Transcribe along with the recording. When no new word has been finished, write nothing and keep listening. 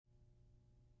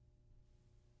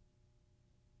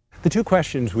The two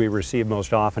questions we receive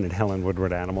most often at Helen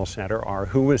Woodward Animal Center are,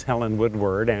 who is Helen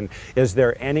Woodward, and is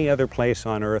there any other place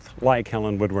on earth like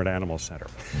Helen Woodward Animal Center?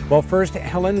 Well, first,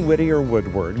 Helen Whittier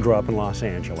Woodward grew up in Los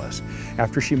Angeles.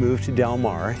 After she moved to Del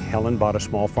Mar, Helen bought a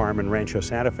small farm in Rancho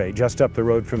Santa Fe, just up the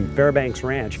road from Fairbanks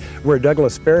Ranch, where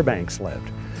Douglas Fairbanks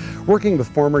lived. Working with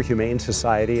former Humane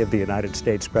Society of the United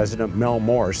States President Mel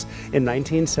Morse, in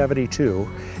 1972,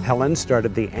 Helen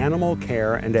started the Animal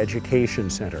Care and Education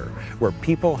Center, where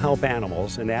people help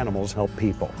animals and animals help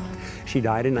people. She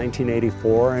died in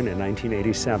 1984, and in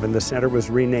 1987, the center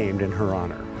was renamed in her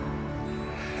honor.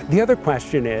 The other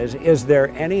question is there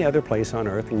any other place on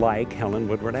earth like Helen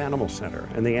Woodward Animal Center?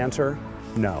 And the answer,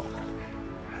 no.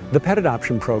 The pet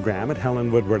adoption program at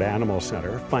Helen Woodward Animal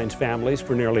Center finds families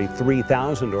for nearly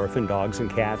 3,000 orphan dogs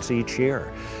and cats each year.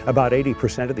 About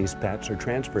 80% of these pets are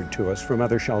transferred to us from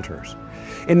other shelters.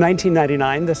 In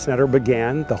 1999, the center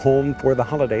began the Home for the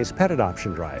Holidays pet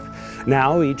adoption drive.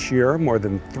 Now, each year, more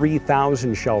than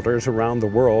 3,000 shelters around the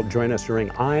world join us during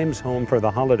IM's Home for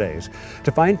the Holidays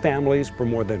to find families for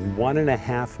more than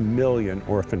 1.5 million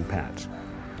orphan pets.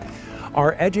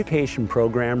 Our education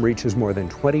program reaches more than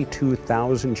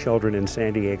 22,000 children in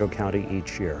San Diego County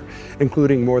each year,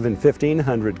 including more than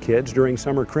 1,500 kids during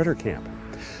summer critter camp.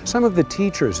 Some of the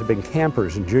teachers have been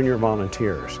campers and junior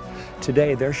volunteers.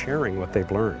 Today, they're sharing what they've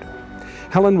learned.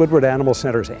 Helen Woodward Animal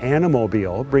Center's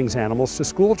Animobile brings animals to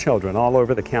school children all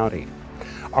over the county.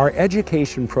 Our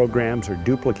education programs are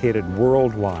duplicated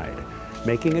worldwide,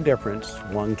 making a difference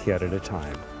one kid at a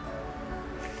time.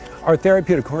 Our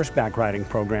therapeutic horseback riding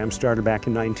program started back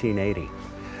in 1980.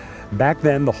 Back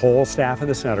then, the whole staff of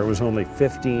the center was only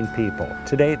 15 people.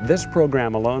 Today, this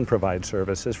program alone provides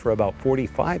services for about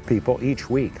 45 people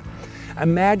each week.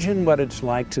 Imagine what it's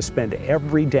like to spend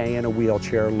every day in a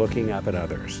wheelchair looking up at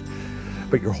others.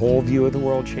 But your whole view of the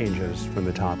world changes from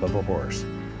the top of a horse.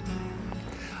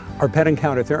 Our pet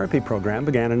encounter therapy program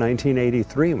began in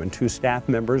 1983 when 2 staff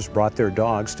members brought their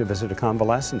dogs to visit a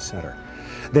convalescence center.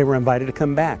 They were invited to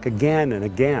come back again and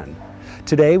again.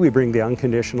 Today, we bring the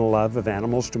unconditional love of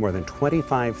animals to more than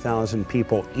 25,000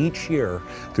 people each year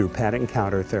through pet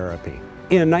encounter therapy.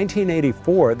 In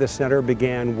 1984, the center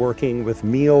began working with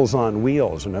Meals on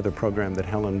Wheels, another program that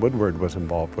Helen Woodward was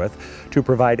involved with, to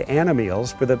provide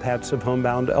Animeals for the pets of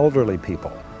homebound elderly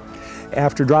people.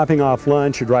 After dropping off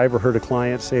lunch, a driver heard a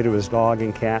client say to his dog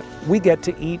and cat, "We get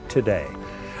to eat today."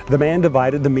 The man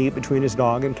divided the meat between his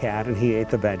dog and cat, and he ate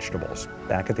the vegetables.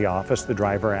 Back at the office, the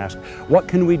driver asked, "What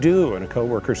can we do?" And a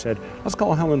coworker said, "Let's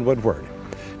call Helen Woodward."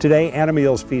 Today,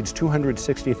 Animeals feeds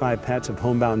 265 pets of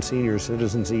homebound senior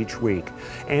citizens each week,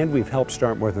 and we've helped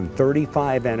start more than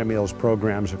 35 Animeals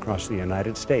programs across the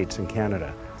United States and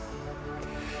Canada.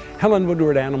 Helen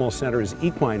Woodward Animal Center's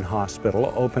Equine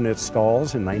Hospital opened its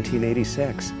stalls in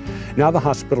 1986. Now the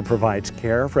hospital provides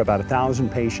care for about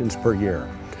 1,000 patients per year.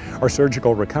 Our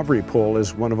surgical recovery pool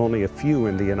is one of only a few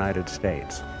in the United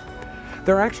States.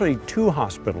 There are actually 2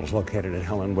 hospitals located at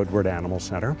Helen Woodward Animal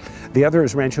Center. The other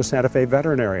is Rancho Santa Fe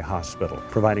Veterinary Hospital,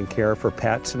 providing care for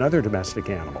pets and other domestic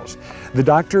animals. The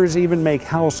doctors even make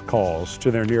house calls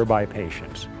to their nearby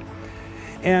patients.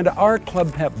 And our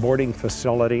Club Pet boarding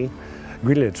facility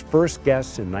greeted its first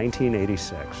guests in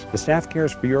 1986. The staff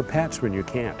cares for your pets when you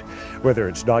can't. Whether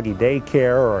it's doggy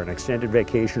daycare or an extended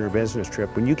vacation or business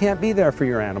trip, when you can't be there for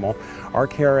your animal, our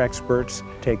care experts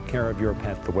take care of your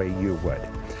pet the way you would.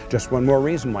 Just one more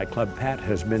reason why Club Pet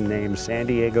has been named San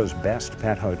Diego's best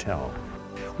pet hotel.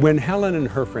 When Helen and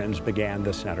her friends began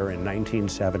the center in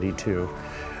 1972,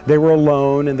 they were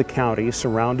alone in the county,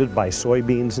 surrounded by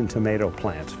soybeans and tomato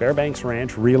plants. Fairbanks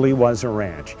Ranch really was a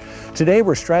ranch. Today,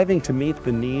 we're striving to meet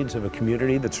the needs of a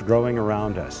community that's growing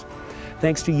around us.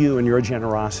 Thanks to you and your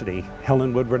generosity,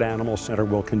 Helen Woodward Animal Center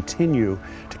will continue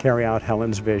to carry out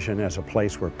Helen's vision as a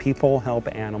place where people help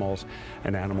animals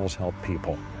and animals help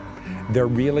people. There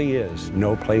really is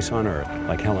no place on earth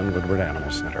like Helen Woodward Animal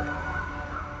Center.